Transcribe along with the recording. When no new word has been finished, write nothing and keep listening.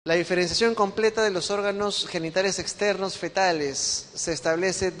La diferenciación completa de los órganos genitales externos fetales se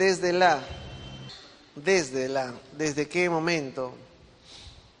establece ¿desde qué momento?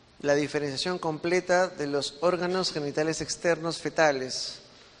 La diferenciación completa de los órganos genitales externos fetales,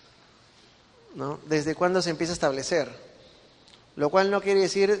 ¿no? ¿Desde cuándo se empieza a establecer? Lo cual no quiere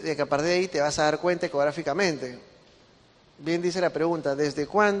decir de que a partir de ahí te vas a dar cuenta ecográficamente. Bien dice la pregunta, ¿desde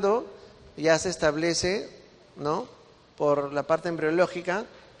cuándo ya se establece, ¿no?, por la parte embriológica,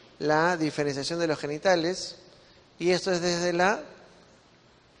 la diferenciación de los genitales? Y esto es desde la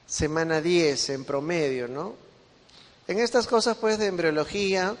semana 10 en promedio, ¿no? En estas cosas, pues, de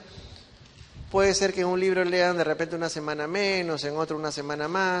embriología, puede ser que en un libro lean de repente una semana menos, en otro una semana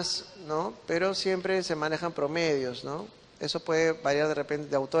más, ¿no? Pero siempre se manejan promedios, ¿no? Eso puede variar de repente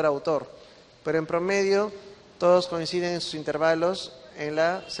de autor a autor, pero en promedio todos coinciden en sus intervalos en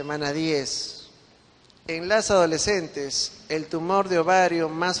la semana 10. En las adolescentes, el tumor de ovario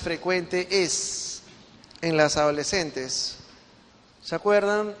más frecuente es en las adolescentes. ¿Se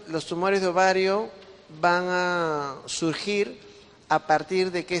acuerdan? Los tumores de ovario van a surgir a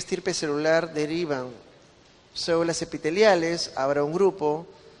partir de qué estirpe celular derivan. Células epiteliales, habrá un grupo,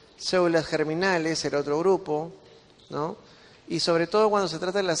 células germinales, será otro grupo, ¿no? Y sobre todo cuando se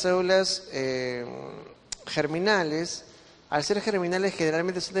trata de las células germinales, al ser germinales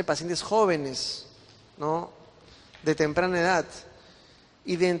generalmente son de pacientes jóvenes, ¿no?, de temprana edad.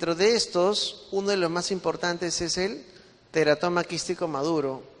 Y dentro de estos, uno de los más importantes es el teratoma quístico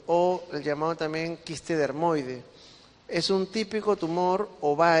maduro, o el llamado también quiste dermoide. Es un típico tumor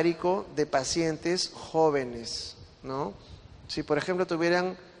ovárico de pacientes jóvenes, ¿no? Si por ejemplo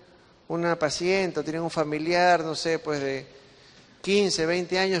tuvieran una paciente o tienen un familiar, no sé, pues de 15,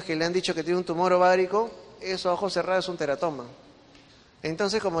 20 años que le han dicho que tiene un tumor ovárico, eso a ojos cerrados es un teratoma.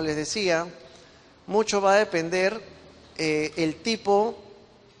 Entonces, como les decía, mucho va a depender el tipo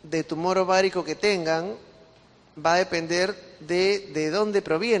de tumor ovárico que tengan, va a depender de dónde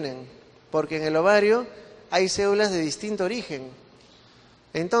provienen, porque en el ovario hay células de distinto origen.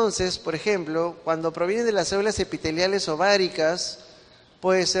 Entonces, por ejemplo, cuando provienen de las células epiteliales ováricas,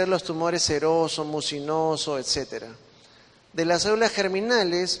 puede ser los tumores seroso, mucinoso, etc. De las células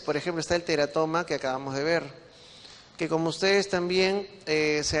germinales, por ejemplo, está el teratoma que acabamos de ver, que como ustedes también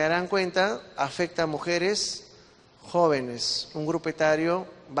se darán cuenta, afecta a mujeres jóvenes, un grupo etario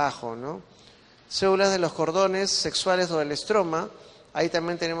bajo, ¿no? Células de los cordones sexuales o del estroma, ahí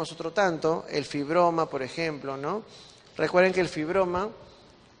también tenemos otro tanto, el fibroma, por ejemplo, ¿no? Recuerden que el fibroma,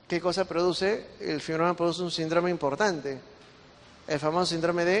 ¿qué cosa produce? El fibroma produce un síndrome importante, el famoso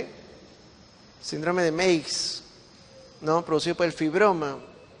síndrome de Meigs, ¿no?, producido por el fibroma.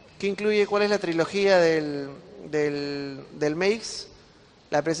 ¿Qué incluye? ¿Cuál es la trilogía del Meigs?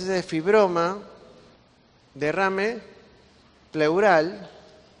 La presencia de fibroma, derrame pleural,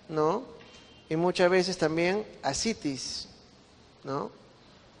 ¿no?, y muchas veces también ascitis, ¿no?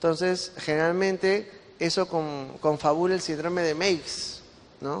 Entonces, generalmente eso confabula el síndrome de Meigs,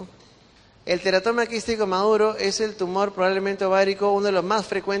 ¿no? El teratoma quístico maduro es el tumor probablemente ovárico, uno de los más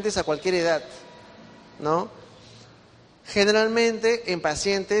frecuentes a cualquier edad, ¿no? Generalmente en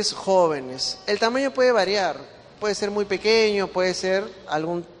pacientes jóvenes. El tamaño puede variar, puede ser muy pequeño, puede ser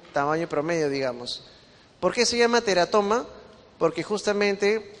algún tamaño promedio, digamos. ¿Por qué se llama teratoma? Porque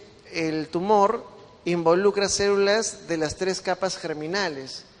justamente el tumor involucra células de las 3 capas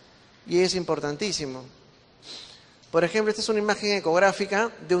germinales y es importantísimo. Por ejemplo, esta es una imagen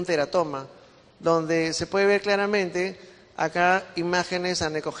ecográfica de un teratoma, donde se puede ver claramente acá imágenes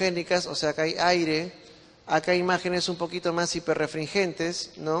anecogénicas, o sea, acá hay aire, acá hay imágenes un poquito más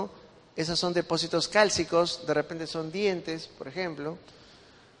hiperrefringentes, ¿no? Esos son depósitos cálcicos, de repente son dientes, por ejemplo.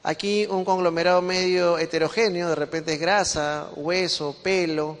 Aquí un conglomerado medio heterogéneo, de repente es grasa, hueso,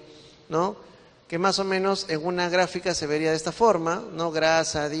 pelo, ¿no?, que más o menos en una gráfica se vería de esta forma, ¿no?,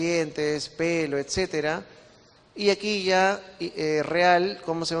 grasa, dientes, pelo, etcétera. Y aquí ya real,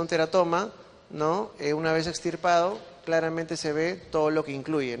 cómo se ve un teratoma, ¿no?, una vez extirpado, claramente se ve todo lo que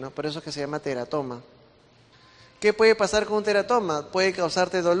incluye, ¿no? Por eso es que se llama teratoma. ¿Qué puede pasar con un teratoma? Puede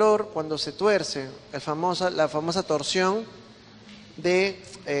causarte dolor cuando se tuerce, la famosa torsión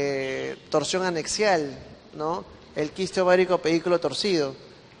torsión anexial, ¿no?, el quiste ovárico pedículo torcido.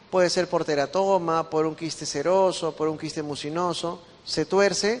 Puede ser por teratoma, por un quiste seroso, por un quiste mucinoso, se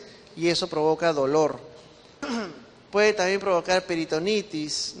tuerce y eso provoca dolor. Puede también provocar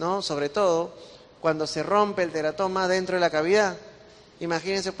peritonitis, ¿no?, sobre todo cuando se rompe el teratoma dentro de la cavidad.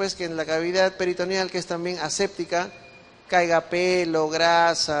 Imagínense pues que en la cavidad peritoneal, que es también aséptica, caiga pelo,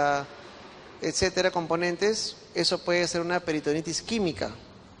 grasa, etcétera, componentes. Eso puede ser una peritonitis química.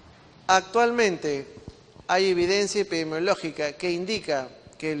 Actualmente hay evidencia epidemiológica que indica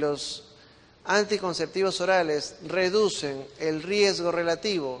que los anticonceptivos orales reducen el riesgo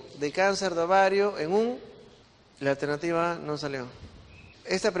relativo de cáncer de ovario en un... La alternativa no salió.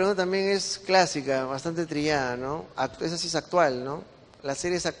 Esta pregunta también es clásica, bastante trillada, ¿no? Esa sí es actual, ¿no? Las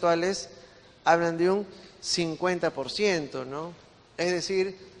series actuales hablan de un 50%, ¿no? Es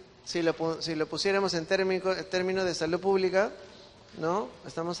decir, si lo pusiéramos en términos de salud pública, ¿no?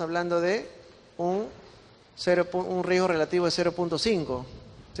 Estamos hablando de un riesgo relativo de 0.5,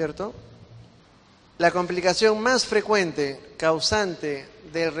 ¿cierto? La complicación más frecuente causante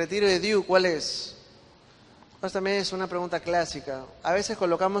del retiro de DIU, ¿cuál es? Pues también es una pregunta clásica. A veces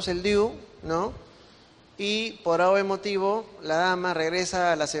colocamos el DIU, ¿no? Y por algún motivo la dama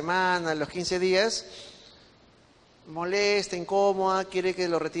regresa a la semana, a los 15 días, molesta, incómoda, quiere que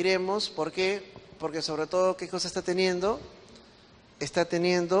lo retiremos. ¿Por qué? Porque sobre todo, ¿qué cosa está teniendo? Está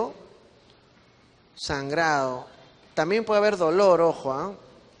teniendo sangrado. También puede haber dolor, ojo, ¿eh?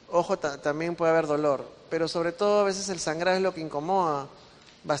 Ojo, también puede haber dolor. Pero sobre todo a veces el sangrado es lo que incomoda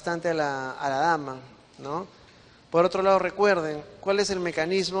bastante a la dama, ¿no? Por otro lado, recuerden, ¿cuál es el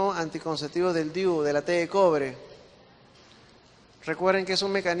mecanismo anticonceptivo del DIU, de la T de cobre? Recuerden que es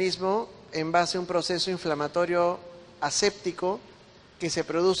un mecanismo en base a un proceso inflamatorio aséptico que se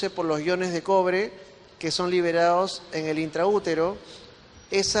produce por los iones de cobre que son liberados en el intraútero.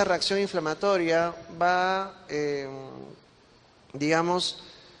 Esa reacción inflamatoria va,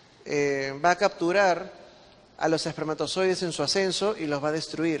 va a capturar a los espermatozoides en su ascenso y los va a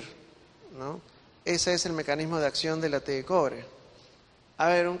destruir, ¿no? Ese es el mecanismo de acción de la T de cobre. A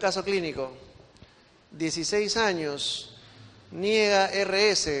ver, un caso clínico. 16 años, niega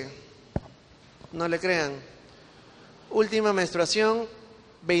RS, no le crean. Última menstruación,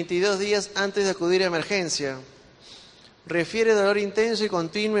 22 días antes de acudir a emergencia. Refiere dolor intenso y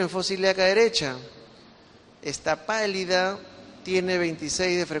continuo en fosa ilíaca derecha. Está pálida, tiene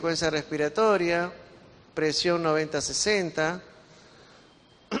 26 de frecuencia respiratoria, presión 90-60,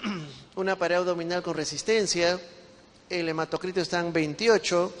 una pared abdominal con resistencia, el hematocrito está en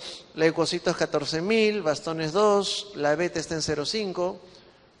 28, leucocitos 14.000, bastones 2, la beta está en 0,5.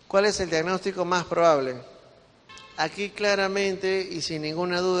 ¿Cuál es el diagnóstico más probable? Aquí claramente y sin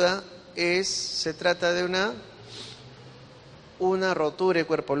ninguna duda se trata de una rotura de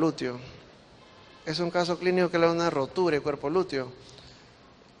cuerpo lúteo. Es un caso clínico que le da una rotura de cuerpo lúteo,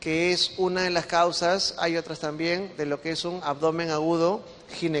 que es una de las causas, hay otras también, de lo que es un abdomen agudo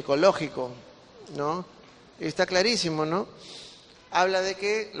ginecológico, ¿no? Está clarísimo, ¿no? Habla de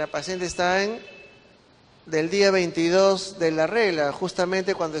que la paciente está del día 22 de la regla,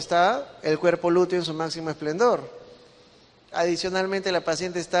 justamente cuando está el cuerpo lúteo en su máximo esplendor. Adicionalmente, la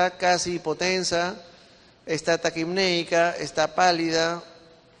paciente está casi hipotensa, está taquipnéica, está pálida,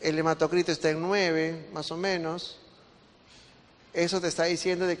 el hematocrito está en 9, más o menos. Eso te está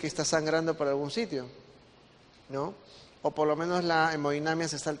diciendo de que está sangrando por algún sitio, ¿no? O por lo menos la hemodinamia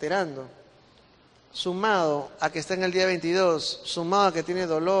se está alterando. Sumado a que está en el día 22, sumado a que tiene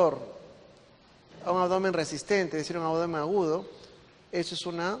dolor, a un abdomen resistente, es decir, un abdomen agudo, eso es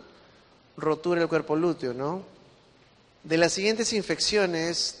una rotura del cuerpo lúteo, ¿no? De las siguientes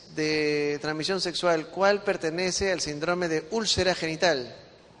infecciones de transmisión sexual, ¿cuál pertenece al síndrome de úlcera genital?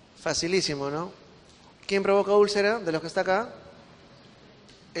 Facilísimo, ¿no? ¿Quién provoca úlcera de los que está acá?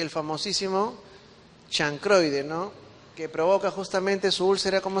 El famosísimo chancroide, ¿no? Que provoca justamente su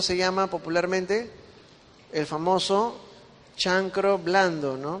úlcera, ¿cómo se llama popularmente? El famoso chancro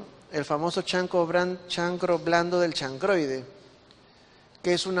blando, ¿no? El famoso chancro blando del chancroide,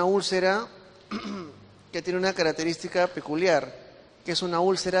 que es una úlcera que tiene una característica peculiar, que es una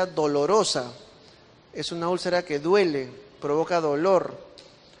úlcera dolorosa, es una úlcera que duele, provoca dolor,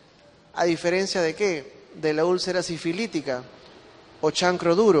 a diferencia de ¿qué? De la úlcera sifilítica o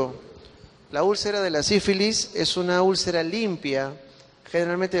chancro duro. La úlcera de la sífilis es una úlcera limpia,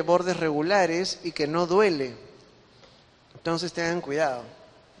 generalmente de bordes regulares y que no duele. Entonces tengan cuidado,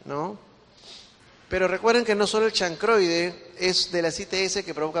 ¿no? Pero recuerden que no solo el chancroide es de las ITS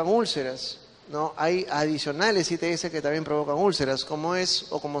que provocan úlceras, ¿no? Hay adicionales ITS que también provocan úlceras, como es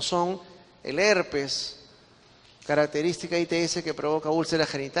o como son el herpes, característica ITS que provoca úlceras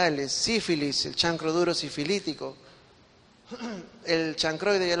genitales, sífilis, el chancro duro sifilítico. El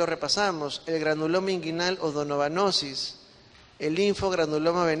chancroide ya lo repasamos, el granuloma inguinal o donovanosis, el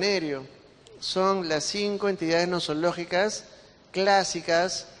linfogranuloma venéreo, son las 5 entidades nosológicas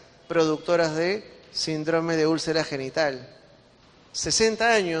clásicas productoras de síndrome de úlcera genital.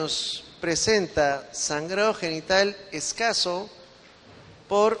 60 años, presenta sangrado genital escaso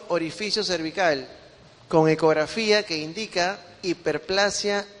por orificio cervical, con ecografía que indica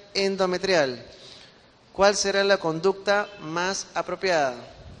hiperplasia endometrial. ¿Cuál será la conducta más apropiada?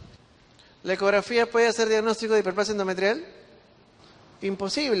 ¿La ecografía puede hacer diagnóstico de hiperplasia endometrial?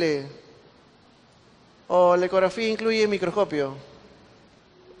 Imposible. ¿O la ecografía incluye microscopio?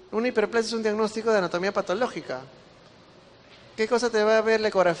 Una hiperplasia es un diagnóstico de anatomía patológica. ¿Qué cosa te va a ver la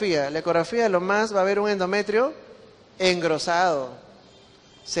ecografía? La ecografía lo más va a ver un endometrio engrosado.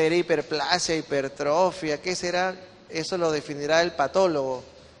 ¿Será hiperplasia, hipertrofia? ¿Qué será? Eso lo definirá el patólogo.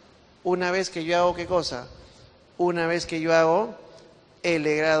 Una vez que yo hago, ¿qué cosa? Una vez que yo hago el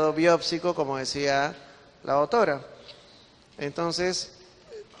legrado biópsico, como decía la doctora. Entonces,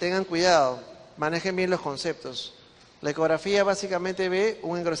 tengan cuidado, manejen bien los conceptos. La ecografía básicamente ve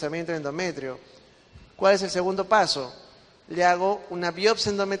un engrosamiento de endometrio. ¿Cuál es el segundo paso? Le hago una biopsia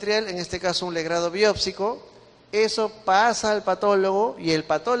endometrial, en este caso un legrado biópsico. Eso pasa al patólogo y el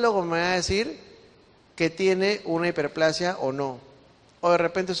patólogo me va a decir que tiene una hiperplasia o no. O de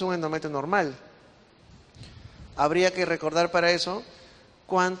repente es un endometrio normal. Habría que recordar para eso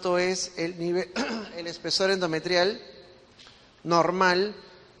cuánto es el nivel, el espesor endometrial normal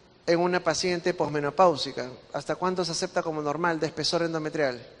en una paciente posmenopáusica. ¿Hasta cuánto se acepta como normal de espesor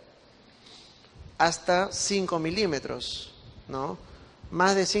endometrial? Hasta 5 milímetros, ¿no?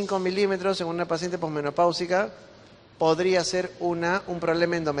 Más de 5 milímetros en una paciente posmenopáusica podría ser un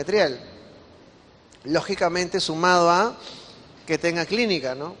problema endometrial. Lógicamente sumado a que tenga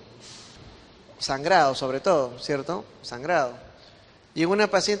clínica, ¿no? Sangrado sobre todo, ¿cierto? Sangrado. Y en una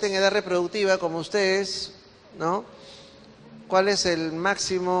paciente en edad reproductiva como ustedes, ¿no? ¿Cuál es el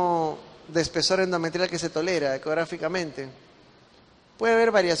máximo de espesor endometrial que se tolera ecográficamente? Puede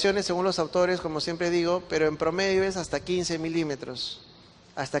haber variaciones según los autores, como siempre digo, pero en promedio es hasta 15 milímetros.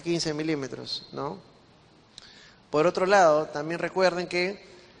 Hasta 15 milímetros, ¿no? Por otro lado, también recuerden que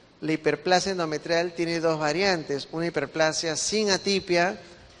la hiperplasia endometrial tiene dos variantes, una hiperplasia sin atipia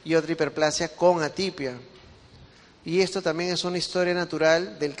y otra hiperplasia con atipia. Y esto también es una historia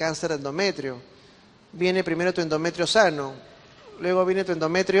natural del cáncer de endometrio. Viene primero tu endometrio sano, luego viene tu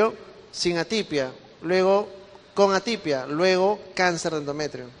endometrio sin atipia, luego con atipia, luego cáncer de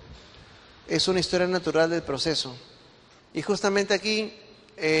endometrio. Es una historia natural del proceso. Y justamente aquí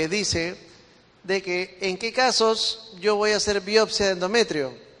dice de que en qué casos yo voy a hacer biopsia de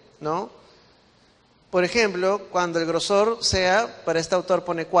endometrio, ¿no? Por ejemplo, cuando el grosor sea, para este autor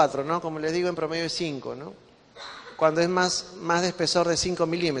pone 4, ¿no? Como les digo, en promedio es 5, ¿no? Cuando es más de espesor de 5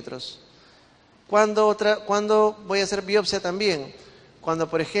 milímetros. ¿Cuándo voy a hacer biopsia también? Cuando,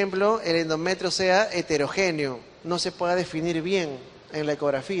 por ejemplo, el endometrio sea heterogéneo, no se pueda definir bien en la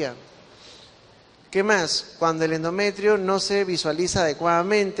ecografía. ¿Qué más? Cuando el endometrio no se visualiza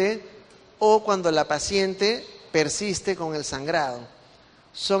adecuadamente o cuando la paciente persiste con el sangrado.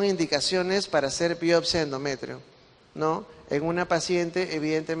 Son indicaciones para hacer biopsia de endometrio, ¿no? En una paciente,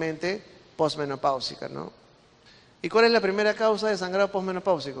 evidentemente, posmenopáusica, ¿no? ¿Y cuál es la primera causa de sangrado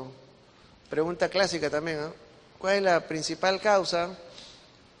posmenopáusico? Pregunta clásica también, ¿eh? ¿Cuál es la principal causa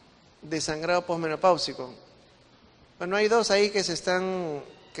de sangrado posmenopáusico? Bueno, hay dos ahí que se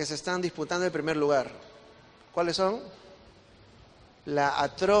están disputando el primer lugar. ¿Cuáles son? La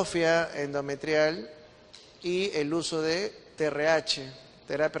atrofia endometrial y el uso de TRH,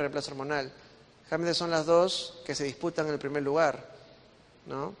 terapia de reemplazo hormonal. Generalmente son las dos que se disputan en el primer lugar,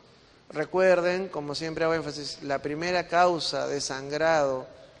 ¿no? Recuerden, como siempre hago énfasis, la primera causa de sangrado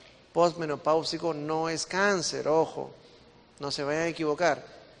postmenopáusico no es cáncer, ojo, no se vayan a equivocar.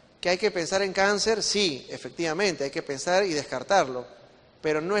 ¿Que hay que pensar en cáncer? Sí, efectivamente, hay que pensar y descartarlo,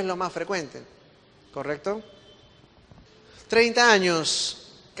 pero no es lo más frecuente, ¿correcto? 30 años,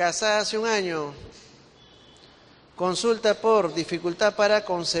 casada hace un año, consulta por dificultad para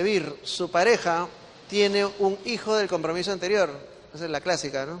concebir, su pareja tiene un hijo del compromiso anterior, esa es la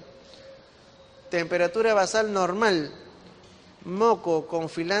clásica, ¿no? Temperatura basal normal, moco con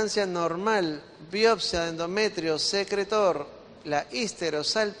filancia normal, biopsia de endometrio secretor, la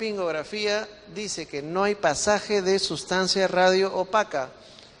histerosalpingografía dice que no hay pasaje de sustancia radio opaca,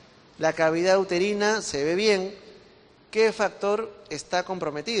 la cavidad uterina se ve bien, ¿qué factor está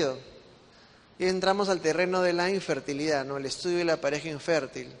comprometido? Y entramos al terreno de la infertilidad, ¿no? El estudio de la pareja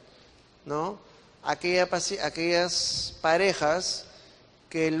infértil, ¿no? Aquellas parejas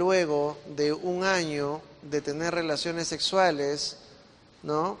que luego de un año de tener relaciones sexuales,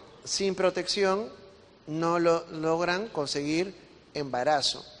 ¿no?, sin protección, no logran conseguir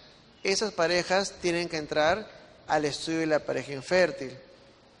embarazo. Esas parejas tienen que entrar al estudio de la pareja infértil,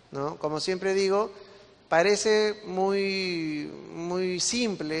 ¿no? Como siempre digo, parece muy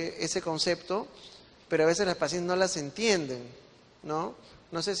simple ese concepto, pero a veces las pacientes no las entienden, ¿no?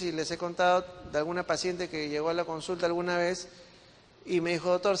 No sé si les he contado de alguna paciente que llegó a la consulta alguna vez y me dijo,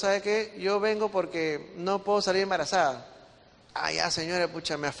 doctor, ¿sabe qué? Yo vengo porque no puedo salir embarazada. Ah, ya señora,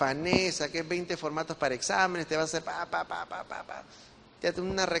 pucha, me afané, saqué 20 formatos para exámenes, te vas a hacer Ya tengo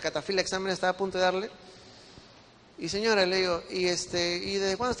una recatafila de exámenes, estaba a punto de darle. Y señora, le digo, ¿y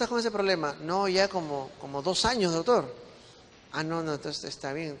desde cuándo estás con ese problema? No, ya como 2 años, doctor. Ah, no, entonces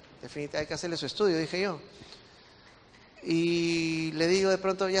está bien, definitivamente hay que hacerle su estudio, dije yo. Y le digo de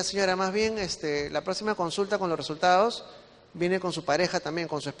pronto, ya señora, más bien, la próxima consulta con los resultados viene con su pareja también,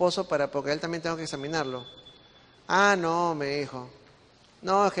 con su esposo, porque él también tengo que examinarlo. Ah, no, me dijo.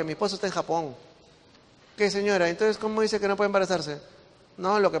 No, es que mi esposo está en Japón. ¿Qué señora? Entonces, ¿cómo dice que no puede embarazarse?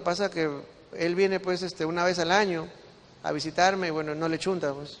 No, lo que pasa es que él viene pues una vez al año a visitarme y bueno, no le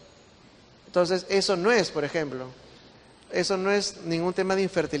chunta pues. Entonces, eso no es, por ejemplo, eso no es ningún tema de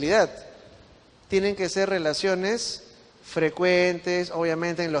infertilidad. Tienen que ser relaciones frecuentes,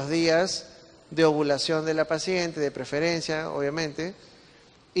 obviamente en los días de ovulación de la paciente, de preferencia, obviamente,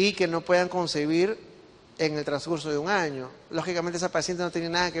 y que no puedan concebir en el transcurso de un año. Lógicamente esa paciente no tiene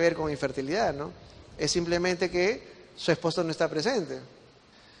nada que ver con infertilidad, ¿no? Es simplemente que su esposo no está presente.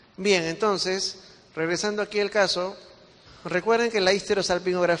 Bien, entonces, regresando aquí al caso, recuerden que la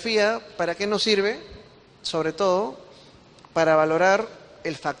histerosalpingografía, ¿para qué nos sirve? Sobre todo, para valorar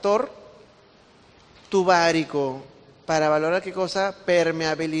el factor tubárico. ¿Para valorar qué cosa?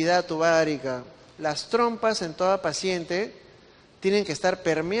 Permeabilidad tubárica. Las trompas en toda paciente tienen que estar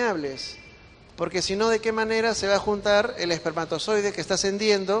permeables, porque si no, ¿de qué manera se va a juntar el espermatozoide que está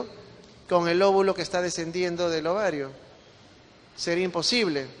ascendiendo con el óvulo que está descendiendo del ovario? Sería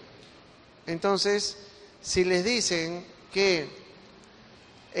imposible. Entonces, si les dicen que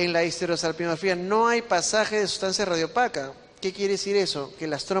en la histerosalpingografía no hay pasaje de sustancia radiopaca, ¿qué quiere decir eso? Que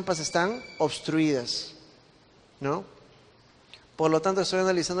las trompas están obstruidas, ¿no? Por lo tanto, estoy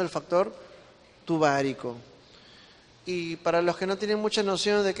analizando el factor tubárico. Y para los que no tienen mucha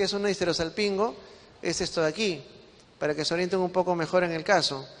noción de qué es una histerosalpingo, es esto de aquí, para que se orienten un poco mejor en el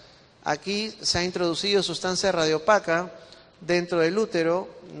caso. Aquí se ha introducido sustancia radiopaca dentro del útero,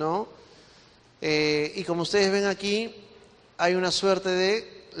 ¿no? Y como ustedes ven aquí, hay una suerte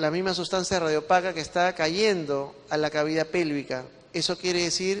de la misma sustancia radiopaca que está cayendo a la cavidad pélvica. Eso quiere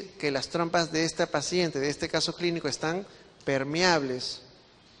decir que las trompas de esta paciente, de este caso clínico, están permeables.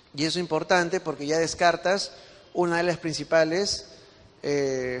 Y eso es importante porque ya descartas una de las principales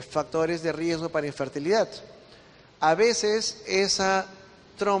factores de riesgo para infertilidad. A veces esa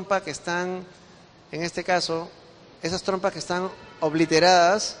trompa que están, en este caso, esas trompas que están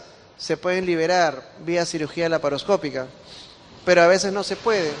obliteradas se pueden liberar vía cirugía laparoscópica, pero a veces no se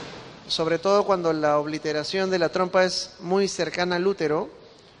puede, sobre todo cuando la obliteración de la trompa es muy cercana al útero,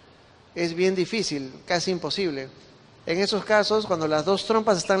 es bien difícil, casi imposible. En esos casos, cuando las dos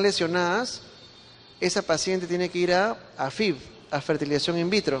trompas están lesionadas, esa paciente tiene que ir a FIV, a fertilización in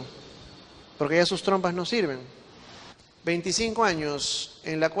vitro, porque ya sus trompas no sirven. 25 años,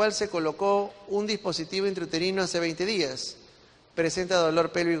 en la cual se colocó un dispositivo intrauterino hace 20 días. Presenta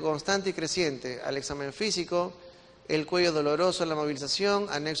dolor pélvico constante y creciente. Al examen físico, el cuello doloroso, la movilización,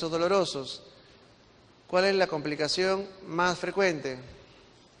 anexos dolorosos. ¿Cuál es la complicación más frecuente?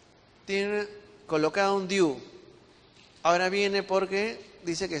 Tiene colocado un DIU. Ahora viene porque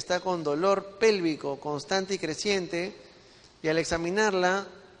dice que está con dolor pélvico constante y creciente, y al examinarla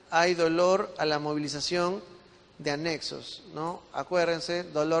hay dolor a la movilización de anexos, ¿no? Acuérdense,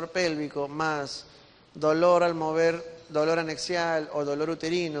 dolor pélvico más dolor al mover, dolor anexial o dolor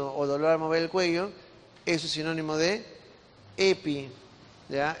uterino o dolor al mover el cuello, eso es sinónimo de EPI,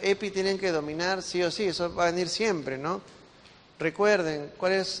 ¿ya? EPI tienen que dominar sí o sí, eso va a venir siempre, ¿no? Recuerden,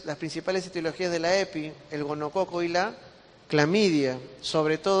 ¿cuáles son las principales etiologías de la EPI? El gonococo y la clamidia.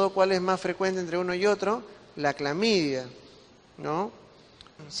 Sobre todo, ¿cuál es más frecuente entre uno y otro? La clamidia, ¿no?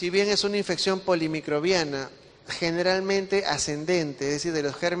 Si bien es una infección polimicrobiana, generalmente ascendente, es decir, de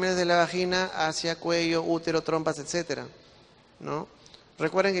los gérmenes de la vagina hacia cuello, útero, trompas, etcétera, ¿no?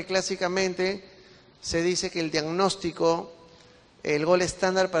 Recuerden que clásicamente se dice que el diagnóstico, el gol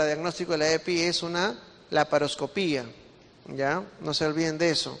estándar para diagnóstico de la EPI es una laparoscopía, ¿ya? No se olviden de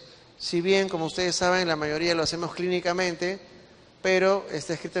eso. Si bien, como ustedes saben, la mayoría lo hacemos clínicamente, pero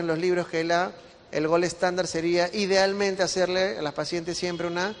está escrito en los libros que el gol estándar sería idealmente hacerle a las pacientes siempre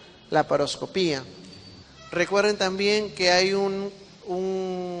una laparoscopía. Recuerden también que hay un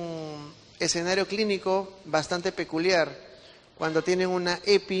escenario clínico bastante peculiar cuando tienen una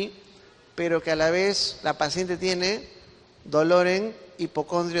EPI, pero que a la vez la paciente tiene dolor en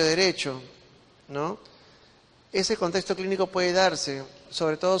hipocondrio derecho, ¿no? Ese contexto clínico puede darse,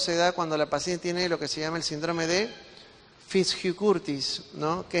 sobre todo se da cuando la paciente tiene lo que se llama el síndrome de Fitzhugh-Curtis,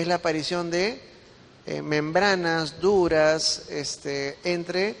 ¿no? Que es la aparición de membranas duras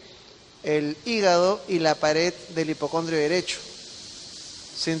entre el hígado y la pared del hipocondrio derecho.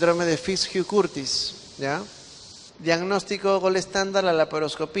 Síndrome de Fitzhugh-Curtis, ¿ya? Diagnóstico gold estándar, la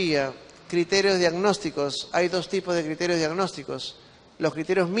laparoscopía. Criterios diagnósticos. Hay dos tipos de criterios diagnósticos. Los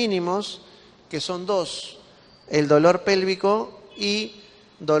criterios mínimos, que son dos. El dolor pélvico y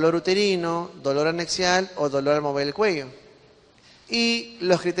dolor uterino, dolor anexial o dolor al mover el cuello. Y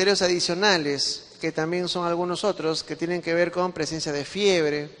los criterios adicionales, que también son algunos otros, que tienen que ver con presencia de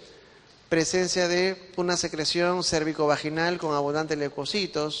fiebre, presencia de una secreción cérvico-vaginal con abundantes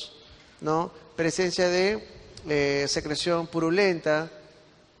leucocitos, ¿no? Presencia de secreción purulenta,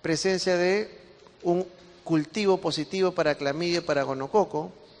 presencia de un cultivo positivo para clamidia, para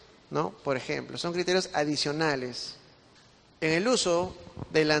gonococo, ¿no? Por ejemplo, son criterios adicionales. En el uso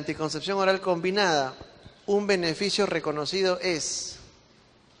de la anticoncepción oral combinada, un beneficio reconocido es...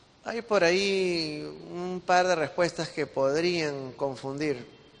 Hay por ahí un par de respuestas que podrían confundir,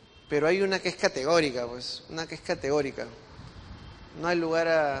 pero hay una que es categórica, pues, una que es categórica. No hay lugar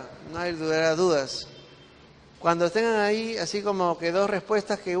a dudas. Cuando tengan ahí así como que dos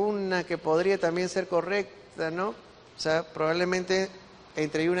respuestas, que una que podría también ser correcta, ¿no? O sea, probablemente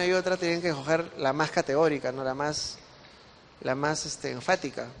entre una y otra tienen que escoger la más categórica, ¿no? La más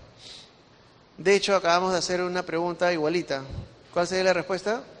enfática. De hecho, acabamos de hacer una pregunta igualita. ¿Cuál sería la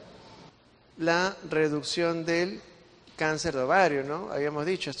respuesta? La reducción del cáncer de ovario, ¿no? Habíamos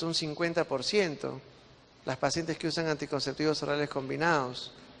dicho, hasta un 50%. Las pacientes que usan anticonceptivos orales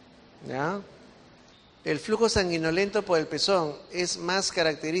combinados, ¿ya? El flujo sanguinolento por el pezón es más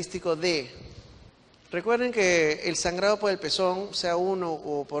característico de... Recuerden que el sangrado por el pezón, sea uno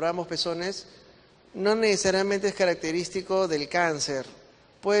o por ambos pezones, no necesariamente es característico del cáncer.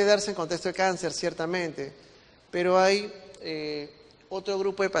 Puede darse en contexto de cáncer, ciertamente, pero hay otro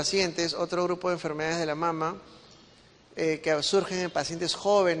grupo de pacientes, otro grupo de enfermedades de la mama que surgen en pacientes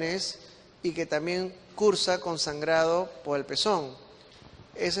jóvenes y que también cursa con sangrado por el pezón.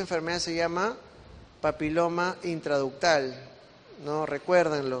 Esa enfermedad se llama papiloma intraductal, ¿no?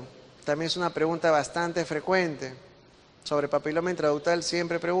 Recuérdenlo. También es una pregunta bastante frecuente. Sobre papiloma intraductal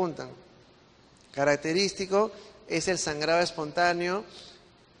siempre preguntan. Característico es el sangrado espontáneo,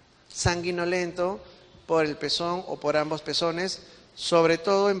 sanguinolento, por el pezón o por ambos pezones, sobre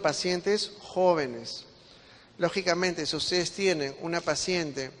todo en pacientes jóvenes. Lógicamente, si ustedes tienen una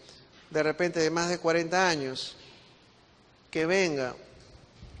paciente de repente de más de 40 años que venga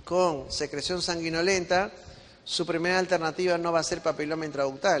con secreción sanguinolenta, su primera alternativa no va a ser papiloma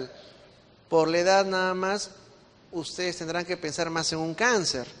intraductal. Por la edad nada más, ustedes tendrán que pensar más en un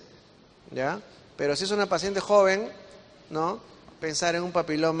cáncer, ¿ya? Pero si es una paciente joven, ¿no? Pensar en un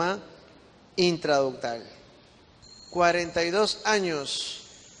papiloma intraductal. 42 años.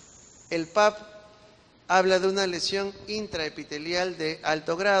 El PAP habla de una lesión intraepitelial de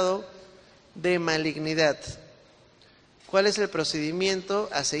alto grado de malignidad. ¿Cuál es el procedimiento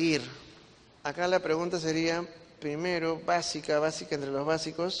a seguir? Acá la pregunta sería, primero, básica entre los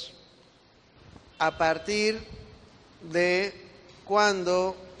básicos. ¿A partir de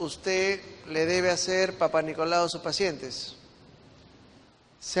cuándo usted le debe hacer papanicolau a sus pacientes?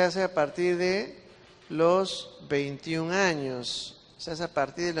 Se hace a partir de los 21 años. Se hace a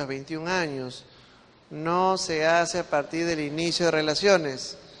partir de los 21 años. No se hace a partir del inicio de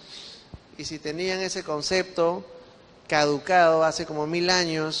relaciones. Y si tenían ese concepto caducado hace como 1000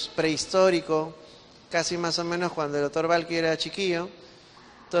 años, prehistórico, casi más o menos cuando el doctor Valky era chiquillo,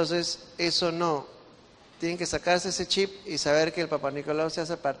 entonces eso no. Tienen que sacarse ese chip y saber que el papanicolau se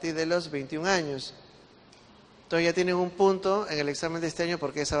hace a partir de los 21 años. Entonces ya tienen un punto en el examen de este año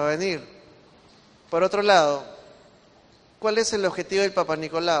porque esa va a venir. Por otro lado, ¿cuál es el objetivo del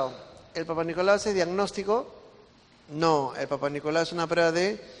papanicolau? ¿El papanicolau es diagnóstico? No, el papanicolau es una prueba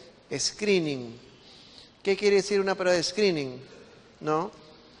de screening. ¿Qué quiere decir una prueba de screening? ¿No?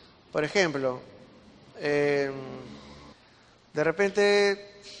 Por ejemplo, de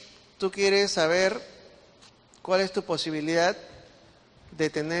repente tú quieres saber cuál es tu posibilidad de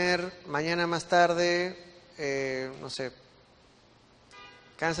tener mañana más tarde, no sé,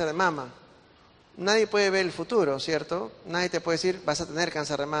 cáncer de mama. Nadie puede ver el futuro, ¿cierto? Nadie te puede decir, vas a tener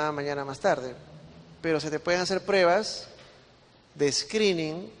cáncer de mama mañana más tarde. Pero se te pueden hacer pruebas de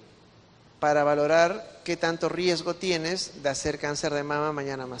screening para valorar qué tanto riesgo tienes de hacer cáncer de mama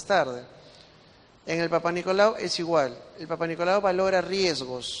mañana más tarde. En el papanicolau es igual. El papanicolau valora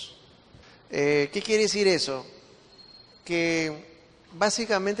riesgos. ¿Qué quiere decir eso? Que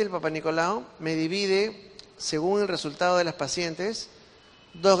básicamente el papanicolau me divide, según el resultado de las pacientes,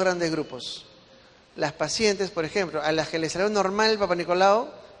 dos grandes grupos. Las pacientes, por ejemplo, a las que les salió normal el papanicolau,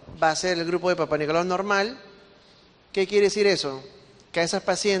 va a ser el grupo de papanicolau normal. ¿Qué quiere decir eso? Que a esas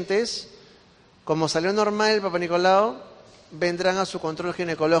pacientes Como salió normal el Papa Nicolau, vendrán a su control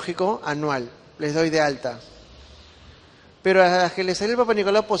ginecológico anual. Les doy de alta. Pero a las que les salió el Papa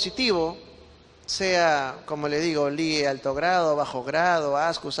Nicolau positivo, sea, como le digo, LIE alto grado, bajo grado,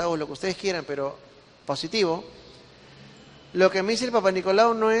 ASCUS, AUS, lo que ustedes quieran, pero positivo, lo que me dice el Papa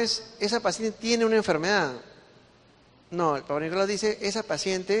Nicolau no es, esa paciente tiene una enfermedad. No, el Papa Nicolau dice, esa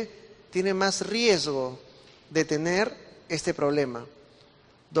paciente tiene más riesgo de tener este problema.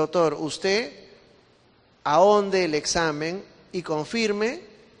 Doctor, usted ahonde el examen y confirme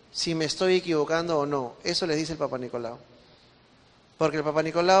si me estoy equivocando o no. Eso les dice el Papa Nicolau. Porque el Papa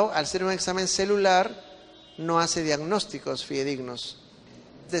Nicolau, al ser un examen celular, no hace diagnósticos fidedignos.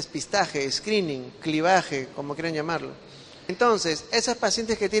 Despistaje, screening, clivaje, como quieran llamarlo. Entonces, esas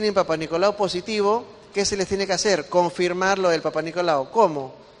pacientes que tienen Papa Nicolau positivo, ¿qué se les tiene que hacer? Confirmar lo del Papa Nicolau.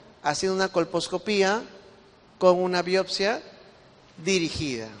 ¿Cómo? Haciendo una colposcopía con una biopsia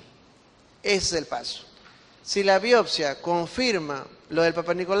dirigida. Ese es el paso. Si la biopsia confirma lo del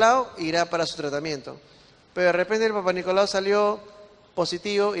Papa Nicolau, irá para su tratamiento. Pero de repente el Papa Nicolau salió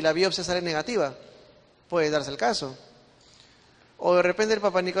positivo y la biopsia sale negativa. Puede darse el caso. O de repente el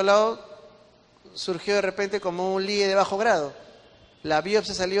Papa Nicolau surgió de repente como un LIE de bajo grado. La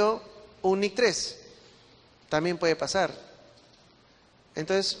biopsia salió un NIC3. También puede pasar.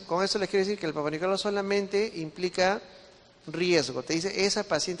 Entonces, con eso les quiero decir que el Papa Nicolau solamente implica riesgo. Te dice, esa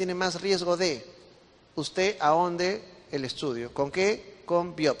paciente tiene más riesgo de. Usted ahonde el estudio. ¿Con qué?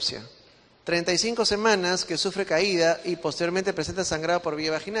 Con biopsia. 35 semanas que sufre caída y posteriormente presenta sangrado por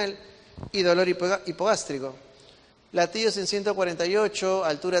vía vaginal y dolor hipogástrico. Latidos en 148,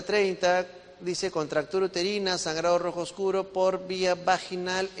 altura 30, dice contractura uterina, sangrado rojo oscuro por vía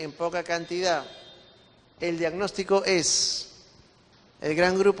vaginal en poca cantidad. El diagnóstico es el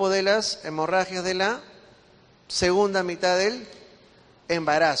gran grupo de las hemorragias de la segunda mitad del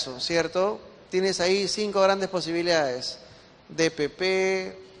embarazo, ¿cierto? Tienes ahí 5 grandes posibilidades: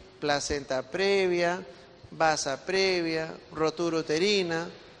 DPP, placenta previa, vasa previa, rotura uterina,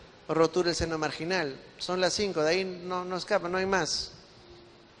 rotura del seno marginal. Son las 5, de ahí no escapa, no hay más.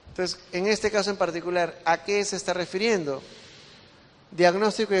 Entonces, en este caso en particular, ¿a qué se está refiriendo?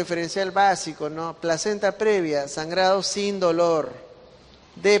 Diagnóstico diferencial básico, ¿no? Placenta previa, sangrado sin dolor.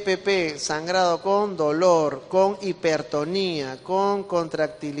 DPP, sangrado con dolor, con hipertonía, con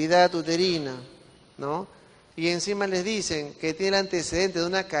contractilidad uterina, ¿no? Y encima les dicen que tiene el antecedente de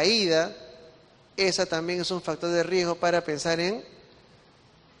una caída, esa también es un factor de riesgo para pensar en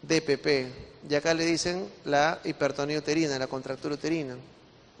DPP. Y acá le dicen la hipertonía uterina, la contractura uterina,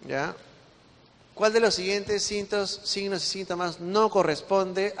 ¿ya? ¿Cuál de los siguientes signos y síntomas no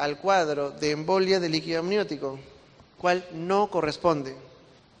corresponde al cuadro de embolia de líquido amniótico? ¿Cuál no corresponde?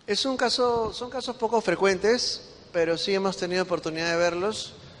 Son casos poco frecuentes, pero sí hemos tenido oportunidad de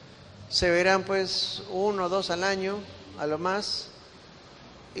verlos. Se verán pues 1 o 2 al año, a lo más.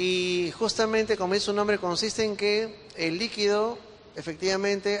 Y justamente, como dice su nombre, consiste en que el líquido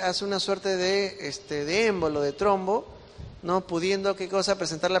efectivamente hace una suerte de émbolo, de trombo, ¿no? Pudiendo, ¿qué cosa?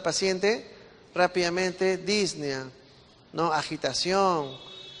 Presentar la paciente rápidamente disnea, ¿no? Agitación,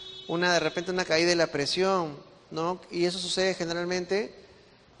 de repente una caída de la presión, ¿no? Y eso sucede generalmente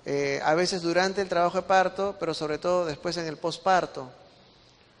a veces durante el trabajo de parto, pero sobre todo después en el posparto,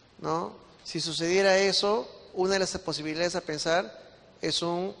 ¿no? Si sucediera eso, una de las posibilidades a pensar es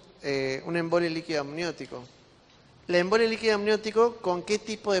un embolia líquido amniótico. La embolia líquido amniótico, ¿con qué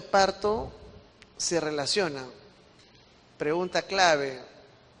tipo de parto se relaciona? Pregunta clave,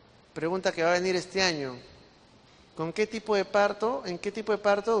 pregunta que va a venir este año. ¿Con qué tipo de parto, en qué tipo de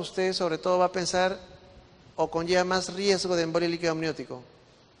parto usted sobre todo va a pensar o conlleva más riesgo de embolia líquido amniótico?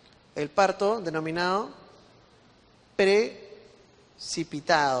 El parto denominado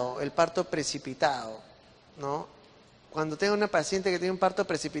precipitado, el parto precipitado, ¿no? Cuando tenga una paciente que tiene un parto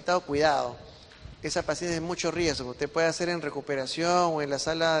precipitado, cuidado, esa paciente es de mucho riesgo. Te puede hacer en recuperación o en la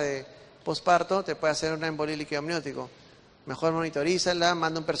sala de posparto, te puede hacer una embolia líquido amniótico. Mejor monitorízala,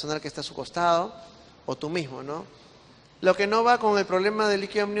 manda un personal que está a su costado o tú mismo, ¿no? Lo que no va con el problema de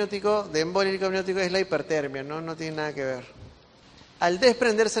líquido amniótico, de embolia líquido amniótico, es la hipertermia, ¿no? No tiene nada que ver. Al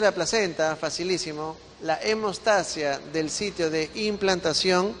desprenderse la placenta, facilísimo, la hemostasia del sitio de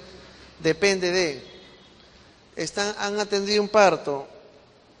implantación depende de, han atendido un parto,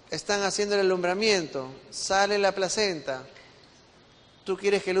 están haciendo el alumbramiento, sale la placenta, tú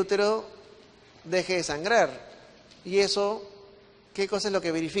quieres que el útero deje de sangrar. Y eso, ¿qué cosa es lo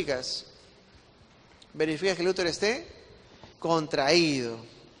que verificas? Verificas que el útero esté contraído,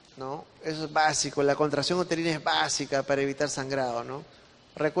 ¿no? Eso es básico, la contracción uterina es básica para evitar sangrado, ¿no?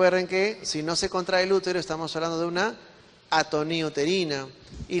 Recuerden que si no se contrae el útero, estamos hablando de una atonía uterina.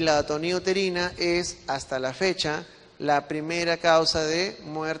 Y la atonía uterina es, hasta la fecha, la primera causa de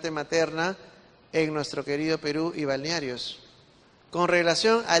muerte materna en nuestro querido Perú y balnearios. Con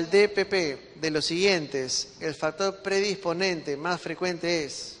relación al DPP, de los siguientes, el factor predisponente más frecuente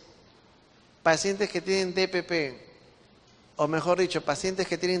es pacientes que tienen DPP, o mejor dicho, pacientes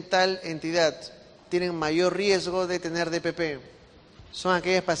que tienen tal entidad, tienen mayor riesgo de tener DPP. Son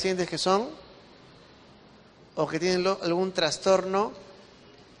aquellos pacientes que son o que tienen algún trastorno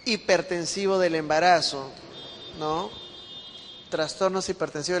hipertensivo del embarazo, ¿no? Trastornos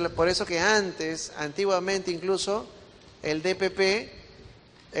hipertensivos. Por eso que antiguamente incluso, el DPP,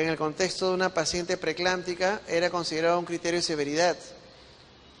 en el contexto de una paciente preeclámptica, era considerado un criterio de severidad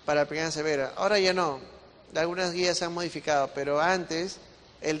para la preeclampsia severa. Ahora ya no. Algunas guías se han modificado, pero antes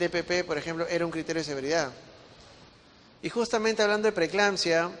el DPP, por ejemplo, era un criterio de severidad. Y justamente hablando de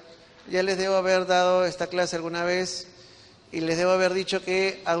preeclampsia, ya les debo haber dado esta clase alguna vez y les debo haber dicho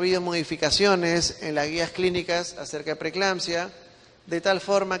que ha habido modificaciones en las guías clínicas acerca de preeclampsia, de tal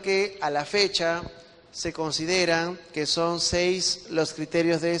forma que a la fecha se consideran que son 6 los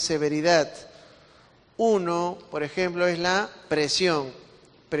criterios de severidad. Uno, por ejemplo, es la presión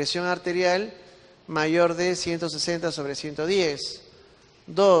arterial mayor de 160/110.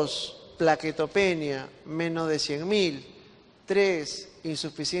 2, plaquetopenia menos de 100.000. 3,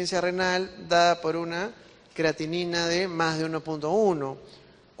 insuficiencia renal dada por una creatinina de más de 1.1.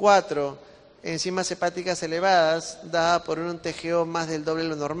 4, enzimas hepáticas elevadas dada por un TGO más del doble de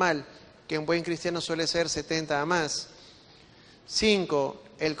lo normal, que en buen cristiano suele ser 70 a más. 5,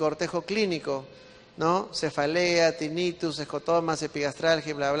 el cortejo clínico, ¿no? Cefalea, tinnitus, escotomas,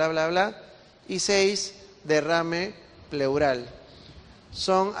 epigastralgia, bla, bla, bla, bla. Y 6, derrame pleural.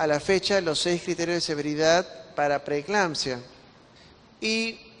 Son a la fecha los 6 criterios de severidad para preeclampsia.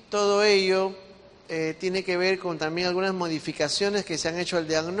 Y todo ello tiene que ver con también algunas modificaciones que se han hecho al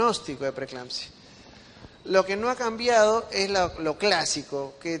diagnóstico de preeclampsia. Lo que no ha cambiado es lo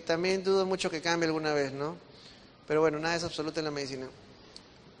clásico, que también dudo mucho que cambie alguna vez, ¿no? Pero bueno, nada es absoluto en la medicina.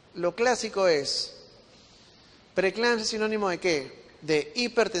 Lo clásico es, preeclampsia es sinónimo de ¿qué? De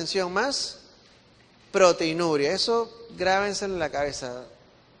hipertensión más proteinuria. Eso grábenselo en la cabeza.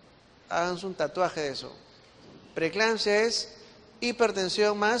 Háganse un tatuaje de eso. Preeclampsia es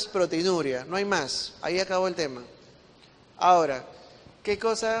hipertensión más proteinuria. No hay más. Ahí acabó el tema. Ahora, ¿qué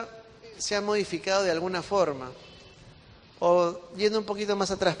cosa se ha modificado de alguna forma? O yendo un poquito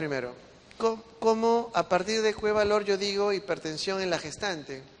más atrás primero. ¿Cómo a partir de qué valor yo digo hipertensión en la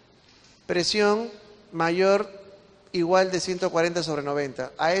gestante? Presión mayor igual de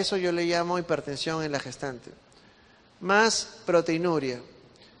 140/90. A eso yo le llamo hipertensión en la gestante. Más proteinuria.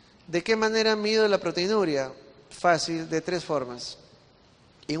 ¿De qué manera mido la proteinuria? Fácil, de 3 formas.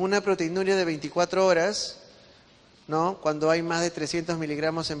 En una proteinuria de 24 horas, ¿no? Cuando hay más de 300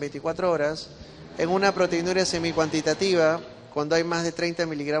 miligramos en 24 horas. En una proteinuria semicuantitativa, cuando hay más de 30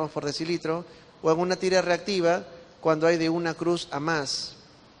 miligramos por decilitro. O en una tira reactiva, cuando hay de 1 cruz a más.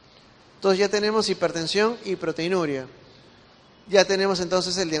 Entonces ya tenemos hipertensión y proteinuria. Ya tenemos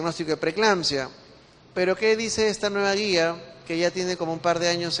entonces el diagnóstico de preeclampsia. Pero ¿qué dice esta nueva guía, que ya tiene como un par de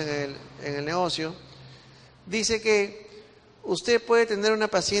años en el negocio? Dice que usted puede tener una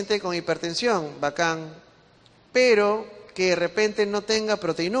paciente con hipertensión, bacán, pero que de repente no tenga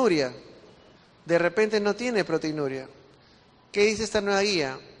proteinuria. De repente no tiene proteinuria. ¿Qué dice esta nueva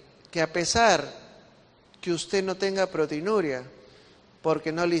guía? Que a pesar que usted no tenga proteinuria,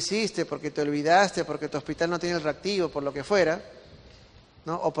 porque no lo hiciste, porque te olvidaste, porque tu hospital no tiene el reactivo, por lo que fuera,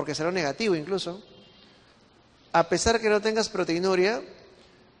 ¿no? O porque será negativo incluso, a pesar que no tengas proteinuria,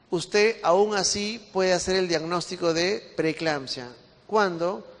 usted aún así puede hacer el diagnóstico de preeclampsia.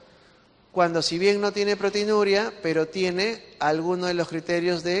 ¿Cuándo? Cuando si bien no tiene proteinuria, pero tiene alguno de los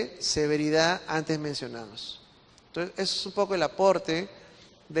criterios de severidad antes mencionados. Entonces, eso es un poco el aporte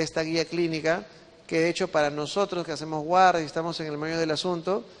de esta guía clínica, que de hecho para nosotros que hacemos guardia y estamos en el medio del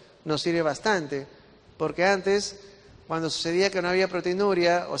asunto, nos sirve bastante. Porque antes, cuando sucedía que no había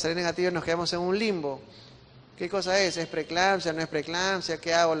proteinuria o salía negativo, nos quedamos en un limbo. ¿Qué cosa es? ¿Es preeclampsia? ¿No es preeclampsia?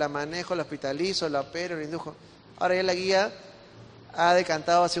 ¿Qué hago? ¿La manejo? ¿La hospitalizo? ¿La opero? ¿La indujo? Ahora ya la guía ha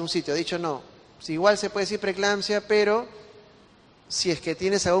decantado hacia un sitio. Ha dicho no. Si igual se puede decir preeclampsia, pero si es que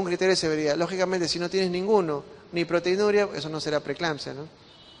tienes algún criterio de severidad. Lógicamente, si no tienes ninguno, ni proteinuria, eso no será preeclampsia, ¿no?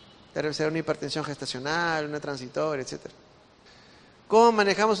 Debe ser una hipertensión gestacional, una transitoria, etc. ¿Cómo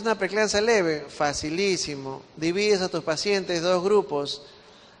manejamos una preeclampsia leve? Facilísimo. Divides a tus pacientes 2 grupos.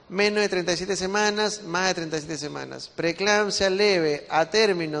 Menos de 37 semanas, más de 37 semanas. Preeclampsia leve, a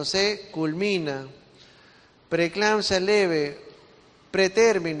término se culmina. Preeclampsia leve,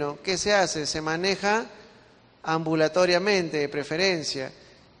 pretérmino, ¿qué se hace? Se maneja ambulatoriamente de preferencia.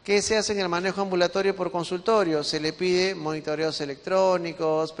 ¿Qué se hace en el manejo ambulatorio por consultorio? Se le pide monitoreos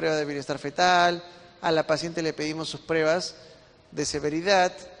electrónicos, pruebas de bienestar fetal, a la paciente le pedimos sus pruebas de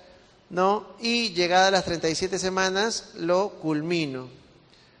severidad, ¿no? Y llegada a las 37 semanas lo culmino.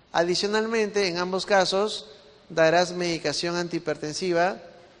 Adicionalmente, en ambos casos, darás medicación antihipertensiva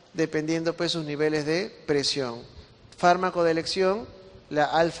dependiendo pues sus niveles de presión. Fármaco de elección, la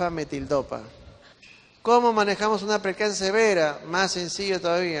alfa-metildopa. ¿Cómo manejamos una preeclampsia severa? Más sencillo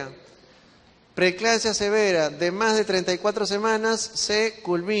todavía. Preeclampsia severa de más de 34 semanas se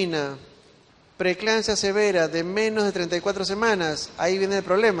culmina. Preeclampsia severa de menos de 34 semanas, ahí viene el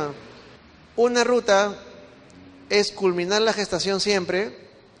problema. Una ruta es culminar la gestación siempre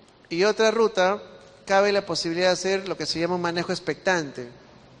y otra ruta cabe la posibilidad de hacer lo que se llama un manejo expectante.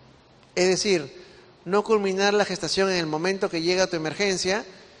 Es decir, no culminar la gestación en el momento que llega tu emergencia,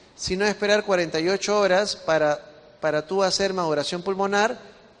 sino esperar 48 horas para tú hacer maduración pulmonar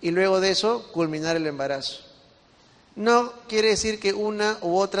y luego de eso culminar el embarazo. No quiere decir que una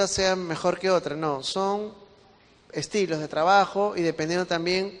u otra sea mejor que otra, no, son estilos de trabajo y dependiendo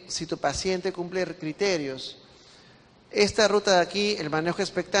también si tu paciente cumple criterios. Esta ruta de aquí, el manejo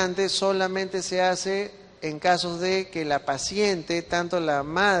expectante, solamente se hace en casos de que la paciente, tanto la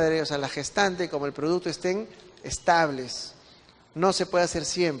madre, o sea la gestante, como el producto estén estables. No se puede hacer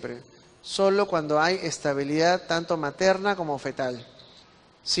siempre, solo cuando hay estabilidad tanto materna como fetal.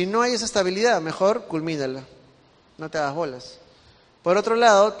 Si no hay esa estabilidad, mejor culmínala. No te hagas bolas. Por otro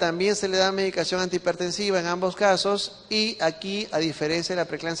lado, también se le da medicación antihipertensiva en ambos casos y aquí, a diferencia de la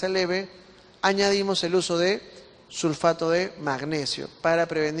preeclampsia leve, añadimos el uso de sulfato de magnesio para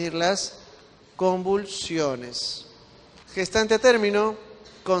prevenir las convulsiones. Gestante a término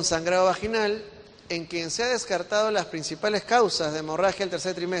con sangrado vaginal en quien se ha descartado las principales causas de hemorragia al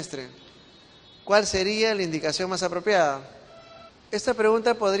tercer trimestre. ¿Cuál sería la indicación más apropiada? Esta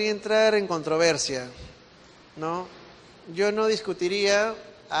pregunta podría entrar en controversia, ¿no? Yo no discutiría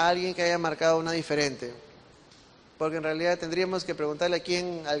a alguien que haya marcado una diferente, porque en realidad tendríamos que preguntarle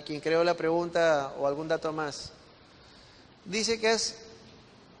al quien creó la pregunta o algún dato más. Dice que has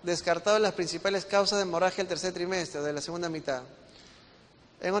descartado las principales causas de hemorragia al tercer trimestre, de la segunda mitad.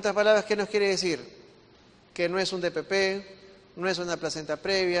 En otras palabras, ¿qué nos quiere decir? Que no es un DPP, no es una placenta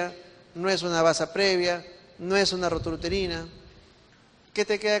previa, no es una basa previa, no es una rotura uterina. ¿Qué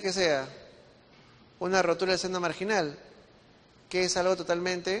te queda que sea? Una rotura del seno marginal, que es algo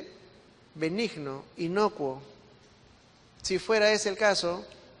totalmente benigno, inocuo. Si fuera ese el caso,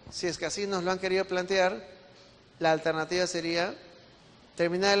 si es que así nos lo han querido plantear, la alternativa sería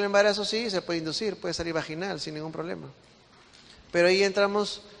terminar el embarazo, sí, se puede inducir, puede salir vaginal sin ningún problema. Pero ahí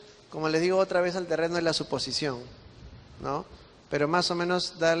entramos, como les digo otra vez, al terreno de la suposición, ¿no? Pero más o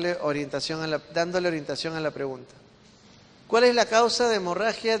menos dándole orientación a la pregunta. ¿Cuál es la causa de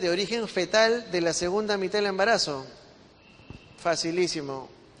hemorragia de origen fetal de la segunda mitad del embarazo? Facilísimo.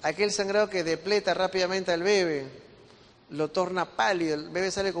 Aquel sangrado que depleta rápidamente al bebé, lo torna pálido, el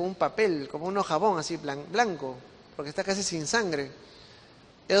bebé sale como un papel, como un hojabón así blanco, porque está casi sin sangre.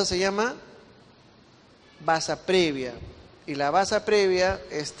 Eso se llama basa previa. Y la basa previa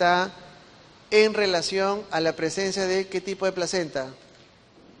está en relación a la presencia de ¿qué tipo de placenta?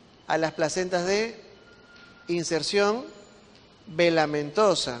 A las placentas de inserción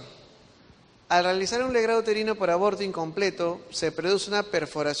velamentosa. Al realizar un legrado uterino por aborto incompleto, se produce una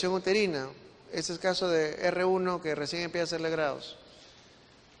perforación uterina. Ese es el caso de R1 que recién empieza a hacer legrados.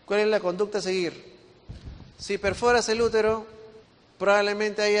 ¿Cuál es la conducta a seguir? Si perforas el útero,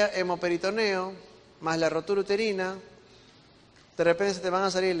 probablemente haya hemoperitoneo, más la rotura uterina. De repente se te van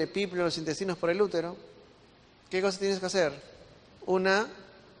a salir el epípleo, los intestinos por el útero. ¿Qué cosa tienes que hacer? Una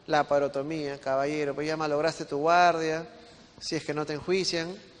laparotomía, caballero, pues ya malograste tu guardia, si es que no te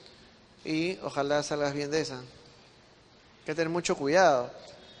enjuician, y ojalá salgas bien de esa. Hay que tener mucho cuidado.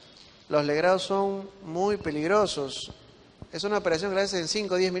 Los legrados son muy peligrosos. Es una operación que la haces en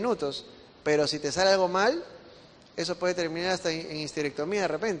 5 o 10 minutos, pero si te sale algo mal, eso puede terminar hasta en histerectomía de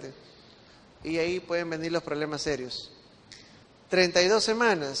repente. Y ahí pueden venir los problemas serios. 32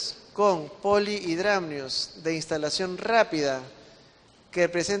 semanas con polihidramnios de instalación rápida que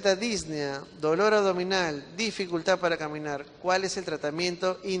presenta disnea, dolor abdominal, dificultad para caminar. ¿Cuál es el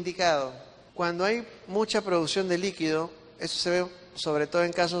tratamiento indicado? Cuando hay mucha producción de líquido, eso se ve sobre todo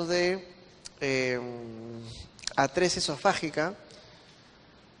en casos de atresia esofágica,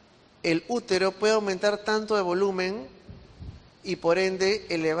 el útero puede aumentar tanto de volumen y por ende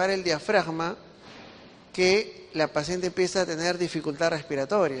elevar el diafragma que la paciente empieza a tener dificultad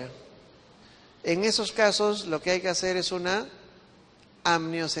respiratoria. En esos casos lo que hay que hacer es una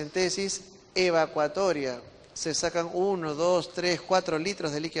amniocentesis evacuatoria. se sacan 1, 2, 3, 4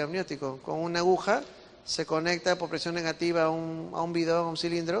 litros de líquido amniótico. Con una aguja se conecta por presión negativa a un bidón, a un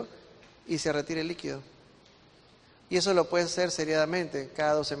cilindro, y se retira el líquido. Y eso lo puedes hacer seriadamente,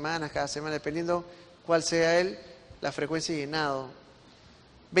 cada 2 semanas, cada semana, dependiendo cuál sea la frecuencia de llenado.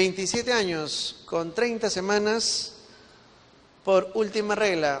 27 años con 30 semanas por última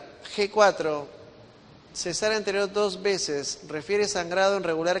regla. G4, cesárea anterior 2 veces, refiere sangrado en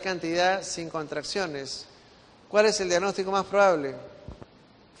regular cantidad sin contracciones. ¿Cuál es el diagnóstico más probable?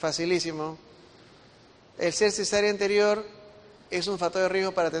 Facilísimo. El ser cesárea anterior es un factor de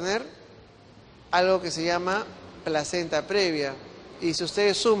riesgo para tener algo que se llama placenta previa. Y si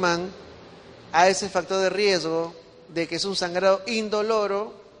ustedes suman a ese factor de riesgo de que es un sangrado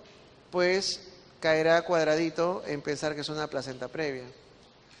indoloro, pues caerá cuadradito en pensar que es una placenta previa.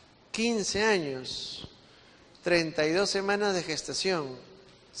 15 años, 32 semanas de gestación,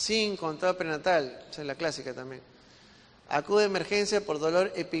 sin control prenatal, esa es la clásica también. Acude a emergencia por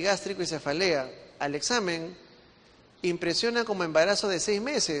dolor epigástrico y cefalea. Al examen, impresiona como embarazo de 6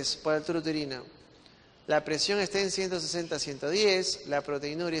 meses por altura uterina. La presión está en 160-110, la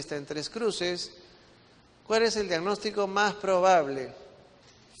proteinuria está en 3 cruces. ¿Cuál es el diagnóstico más probable?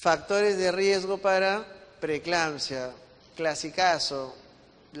 Factores de riesgo para preeclampsia, clasicazo,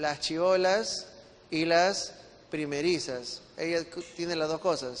 las chibolas y las primerizas. Ella tiene las 2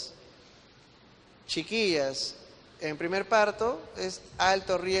 cosas. Chiquillas, en primer parto es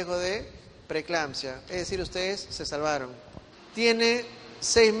alto riesgo de preeclampsia, es decir, ustedes se salvaron. Tiene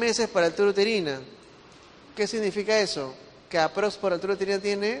 6 meses por altura uterina. ¿Qué significa eso? Que aprox por altura uterina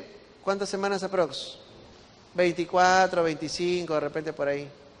tiene, ¿cuántas semanas aprox? 24, 25, de repente por ahí.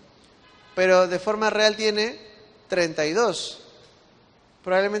 Pero de forma real tiene 32.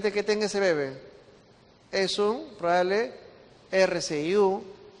 Probablemente que tenga ese bebé es un probable RCIU,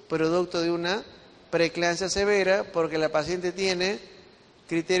 producto de una preeclampsia severa, porque la paciente tiene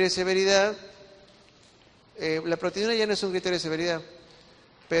criterio de severidad. La proteinuria ya no es un criterio de severidad,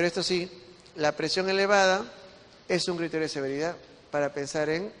 pero esto sí, la presión elevada es un criterio de severidad para pensar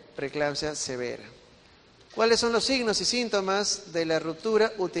en preeclampsia severa. ¿Cuáles son los signos y síntomas de la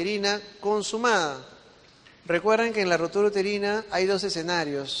ruptura uterina consumada? Recuerden que en la ruptura uterina hay 2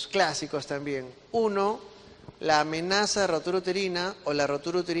 escenarios clásicos también. Uno, la amenaza de ruptura uterina o la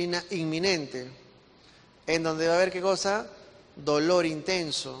ruptura uterina inminente, en donde va a haber ¿qué cosa? Dolor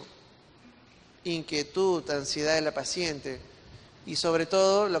intenso, inquietud, ansiedad de la paciente y sobre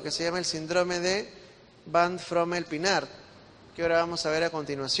todo lo que se llama el síndrome de Van Frommel-Pinard, que ahora vamos a ver a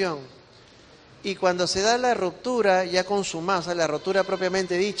continuación. Y cuando se da la ruptura ya consumada, o sea, la ruptura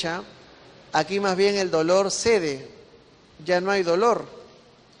propiamente dicha, aquí más bien el dolor cede, ya no hay dolor,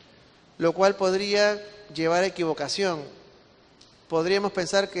 lo cual podría llevar a equivocación. Podríamos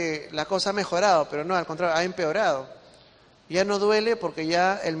pensar que la cosa ha mejorado, pero no, al contrario, ha empeorado. Ya no duele porque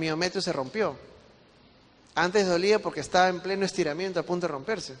ya el miometrio se rompió. Antes dolía porque estaba en pleno estiramiento, a punto de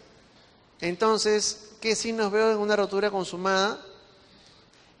romperse. Entonces, ¿qué signos veo en una rotura consumada?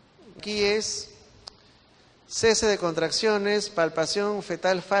 Aquí es cese de contracciones, palpación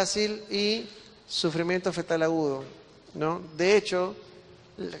fetal fácil y sufrimiento fetal agudo, ¿no? De hecho,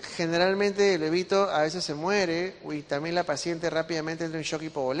 generalmente el bebito a veces se muere y también la paciente rápidamente entra en shock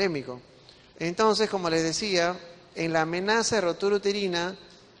hipovolémico. Entonces, como les decía, en la amenaza de rotura uterina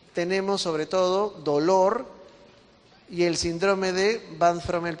tenemos sobre todo dolor y el síndrome de Van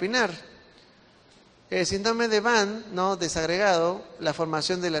Frommel-Pinard. El síndrome de Van, ¿no? Desagregado, la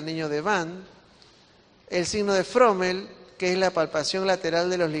formación del anillo de Van. El signo de Frommel, que es la palpación lateral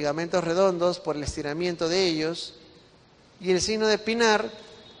de los ligamentos redondos por el estiramiento de ellos. Y el signo de Pinard,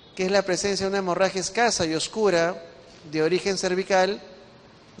 que es la presencia de una hemorragia escasa y oscura de origen cervical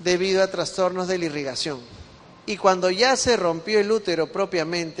debido a trastornos de la irrigación. Y cuando ya se rompió el útero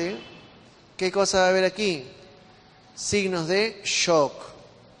propiamente, ¿qué cosa va a haber aquí? Signos de shock,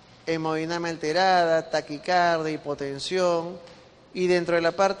 hemodinamia alterada, taquicardia, hipotensión, y dentro de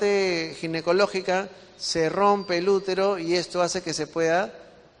la parte ginecológica se rompe el útero y esto hace que se pueda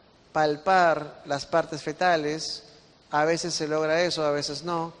palpar las partes fetales. A veces se logra eso, a veces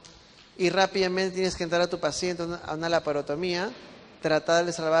no, y rápidamente tienes que entrar a tu paciente a una laparotomía, tratar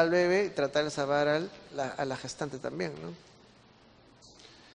de salvar al bebé y tratar de salvar a la gestante también, ¿no?